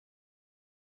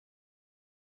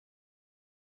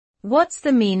What's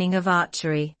the meaning of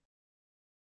archery?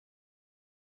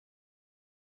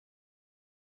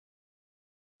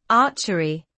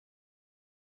 Archery.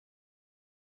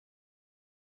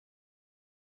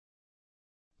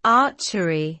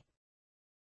 Archery.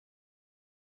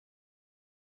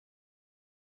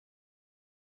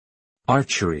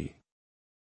 Archery.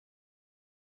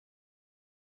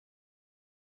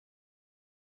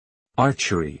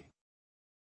 Archery.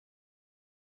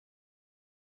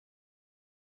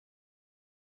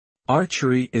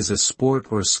 Archery is a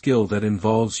sport or skill that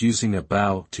involves using a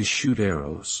bow to shoot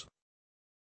arrows.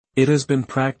 It has been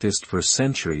practiced for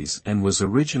centuries and was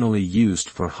originally used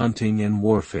for hunting and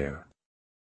warfare.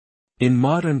 In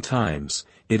modern times,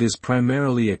 it is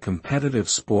primarily a competitive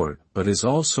sport but is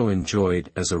also enjoyed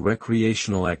as a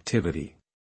recreational activity.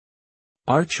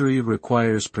 Archery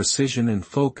requires precision and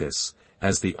focus,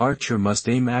 as the archer must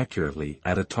aim accurately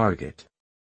at a target.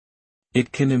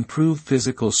 It can improve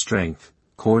physical strength,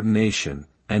 coordination,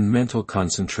 and mental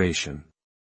concentration.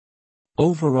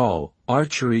 Overall,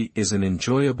 archery is an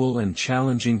enjoyable and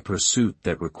challenging pursuit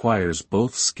that requires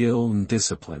both skill and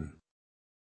discipline.